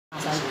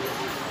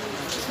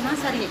என்ன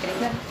சார்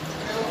கேட்குறீங்க?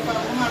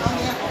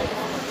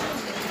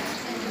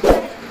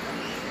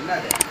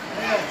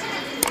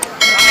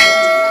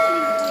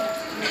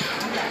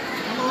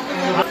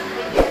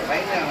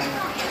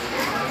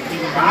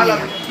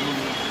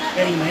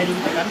 சரிங்க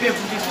சரிங்க தம்பியை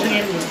பிடிச்சி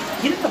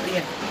இருக்கு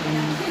அப்படியே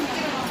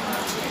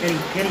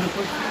சரிங்க சரிங்க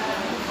போய்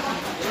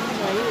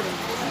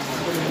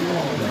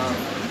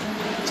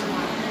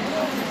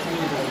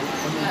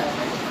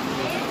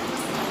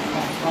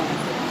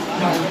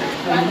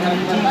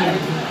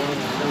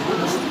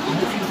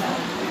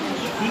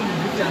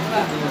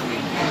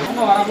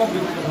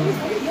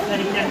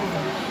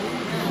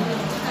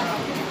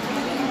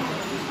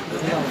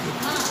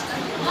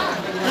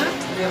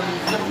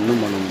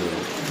ஒன்றும் பண்ண முடியாது.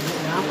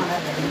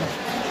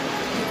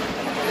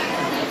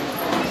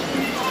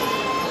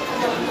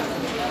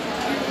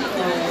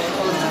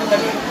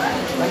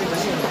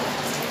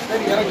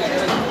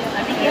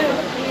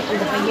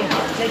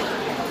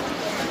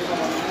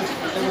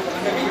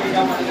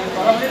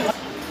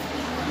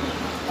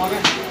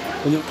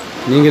 கொஞ்சம்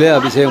நீங்களே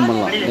அபிஷேகம்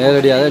பண்ணலாம்.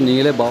 நேரடியாக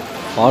நீங்களே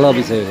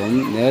பாலாபிஷேகம்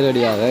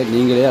நேரடியாக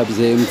நீங்களே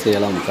அபிஷேகம்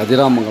செய்யலாம்.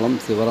 கதிராமங்கலம்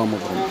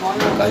சிவராமபுரம்.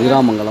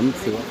 கதிராமங்கலம்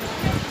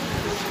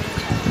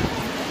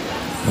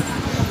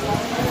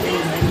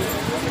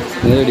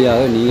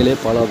நேரடியாக நீங்களே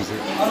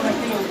பாலாபிஷேகம்.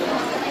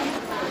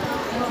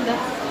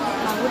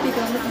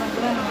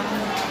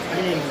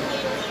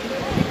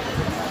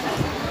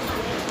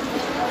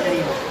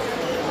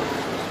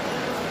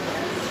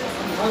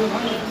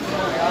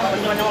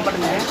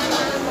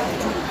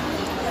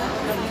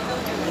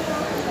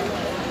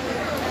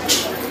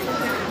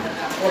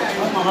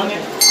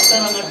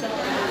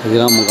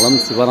 கதிராமங்கலம்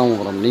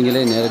சிவராமபுரம்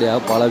நீங்களே நேரடியாக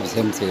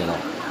பாலாபிஷேகம்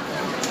செய்யலாம்.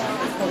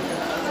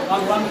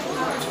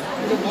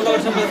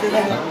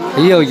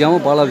 கையை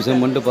வைக்காமல்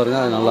பாலாபிஷேகம் பண்ணிட்டு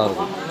பாருங்கள், அது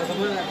நல்லாயிருக்கும்.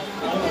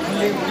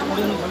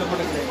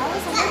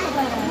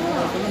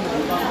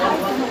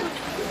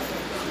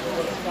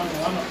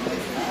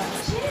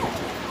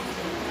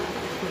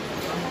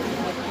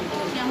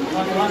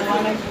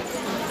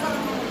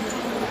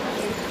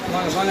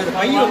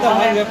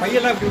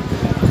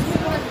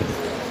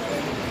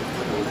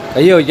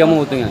 கையை வைக்காமல்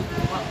ஊற்றுங்க.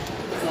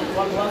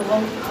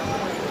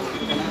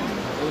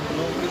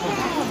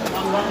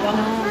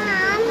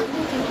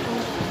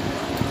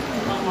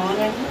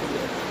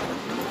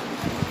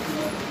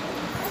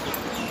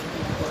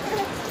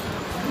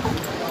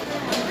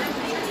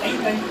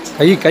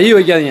 கை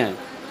வைக்காதீங்க.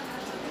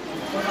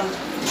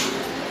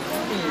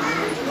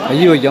 கை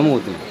வைக்காமல்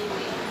ஊற்றுங்க.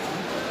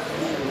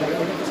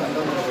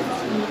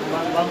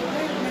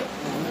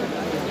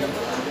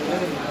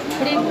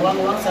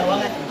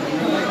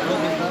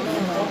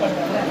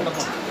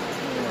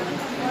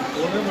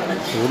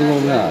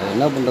 விடுங்க,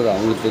 என்ன பண்ணுறது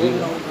அவங்களுக்கு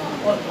தெரியும்.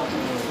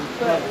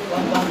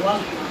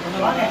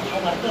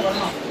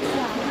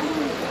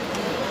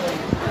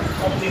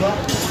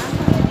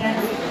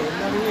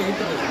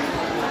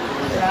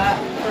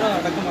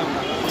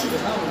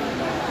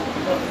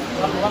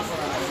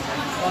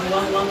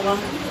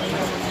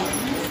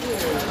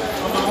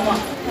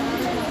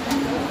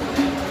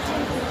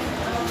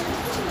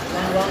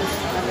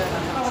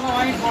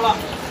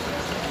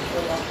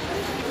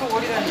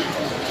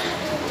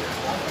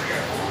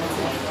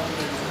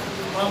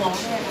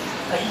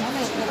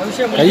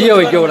 கையை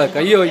வைக்க விட,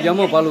 கையை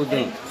வைக்காம பால்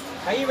ஊற்றணும்.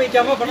 கை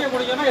வைக்காம பண்ணி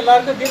முடிஞ்சோன்னா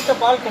எல்லாருக்கும் தீர்த்த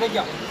பால்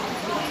கிடைக்கும்.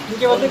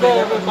 இங்கே வந்து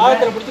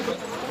பாலத்தில் பிடிச்சி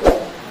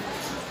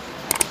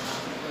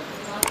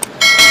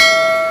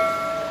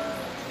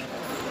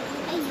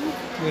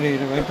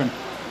வெயிட் பண்ணு,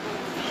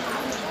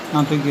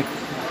 நான் தூக்கிட்டு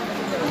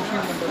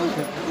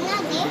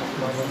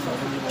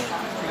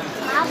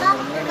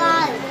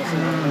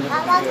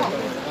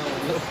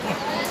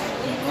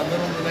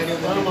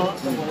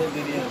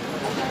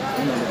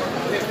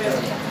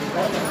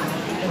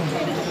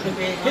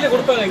கீழே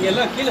கொடுப்பாங்க. இங்கே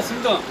எல்லாம் கீழே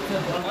சிந்தம்.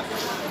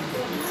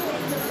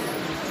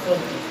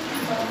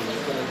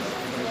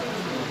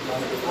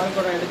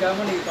 பால்குடம்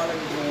எடுக்காம நீங்கள் பாலை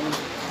வைக்கணும்.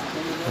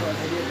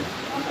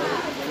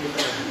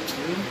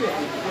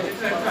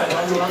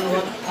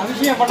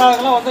 அபிஷேகம்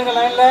பண்ணாதவங்களாம் வந்துருங்க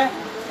லைன்ல.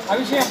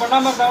 அபிஷேகம்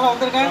பண்ணாமல் இருந்தாங்களா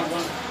வந்துருங்க.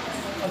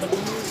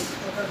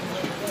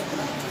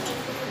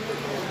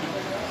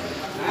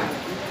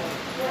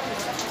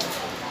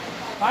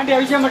 பாண்டி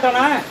அபிஷேகம்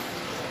பண்ணானா?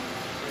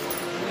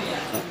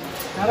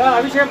 யாராவது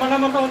அபிஷேகம்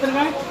பண்ணாமல் இருந்தால்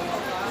வந்துருங்க.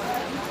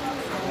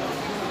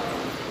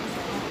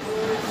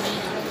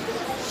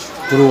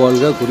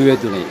 குருவாழ்க குருவே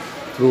துணை.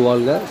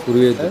 குருவாழ்க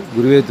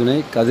குருவே துணை.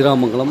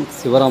 கதிராமங்கலம்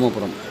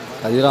சிவராமபுரம்.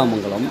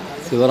 கதிராமங்கலம்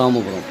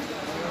சிவராமபுரம்.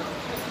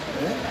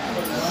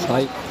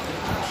 சாய்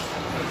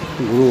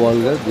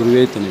குருவாழ்க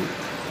குருவே துணை.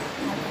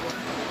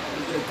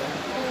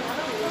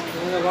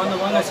 வாங்க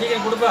வாங்க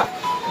சீக்கிரம் கொடுப்பா.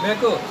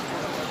 Bag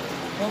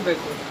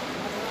bag.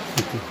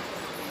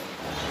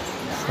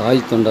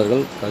 சாய்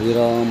தொண்டர்கள்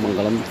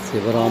கதிராமங்கலம்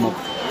சிவராம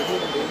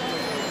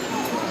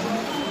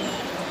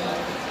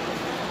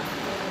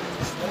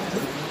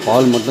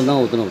பால்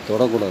மட்டும்தான் ஊற்றணும்,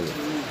 தொடக்கூடாது.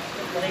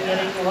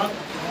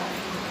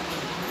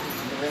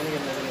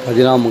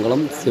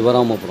 கதிராமங்கலம்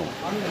சிவராமபுரம்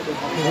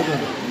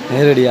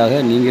நேரடியாக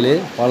நீங்களே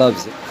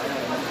பாலாபிஷேகம்.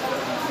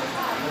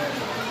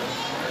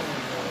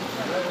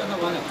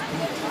 மங்கலம்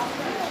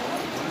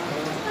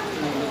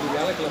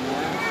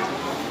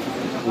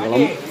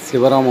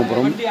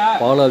சிவராமபுரம்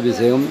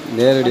பாலாபிஷேகம்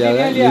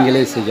நேரடியாக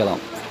நீங்களே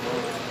செய்யலாம்.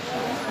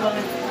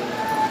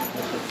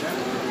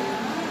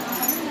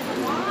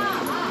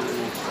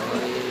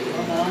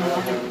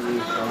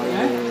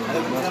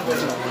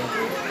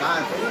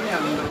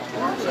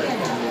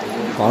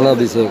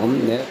 பாலாபிஷேகம்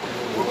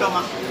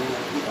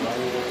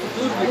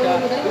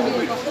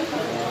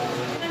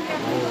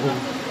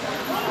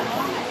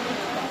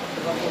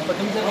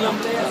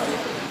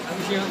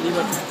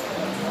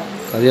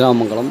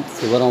கதிராமங்கலம்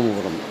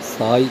சிவராமபுரம்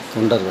சாய்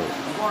தொண்டர்கள்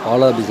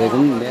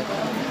பாலாபிஷேகம்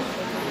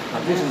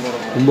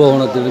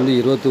கும்பகோணத்திலிருந்து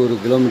 21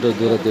 கிலோமீட்டர்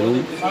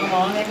தூரத்திலும்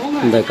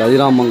இந்த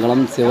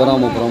கதிராமங்கலம்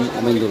சிவராமபுரம்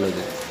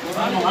அமைந்துள்ளது.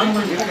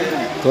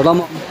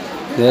 தொடர்ந்து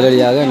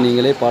நேரடியாக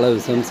நீங்களே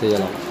பாலாபிஷேகம்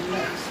செய்யலாம்.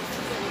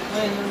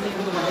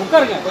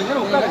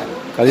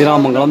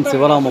 கதிராமங்கலம்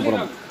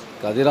சிவராமபுரம்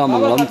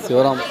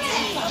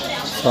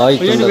சாய்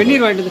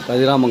தொண்டர்கள்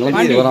கதிராமங்கலம்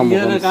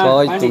சிவராமபுரம்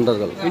சாய்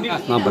தொண்டர்கள்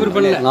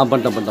நான்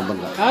பண்ணிட்டேன்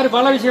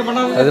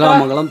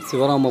கதிராமங்கலம்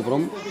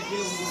சிவராமபுரம்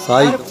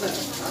சாய்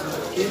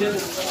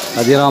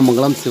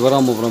கதிராமங்கலம்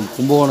சிவராமபுரம்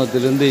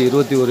கும்பகோணத்திலிருந்து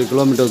 21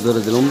 கிலோமீட்டர்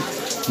தூரத்திலும்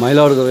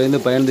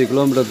மயிலாடுதுறையிலிருந்து 15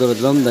 கிலோமீட்டர்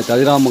தூரத்திலும் இந்த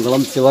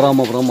கதிராமங்கலம்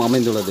சிவராமபுரம்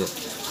அமைந்துள்ளது.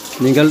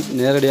 நீங்கள்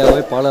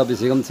நேரடியாகவே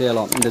பாலாபிஷேகம்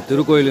செய்யலாம். இந்த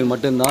திருக்கோயிலில்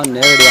மட்டும்தான்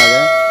நேரடியாக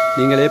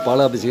நீங்களே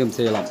பாலாபிஷேகம்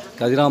செய்யலாம்.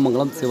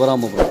 கதிராமங்கலம்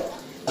சிவராமபுரம்.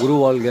 குரு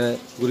வாழ்க,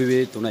 குருவே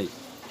துணை.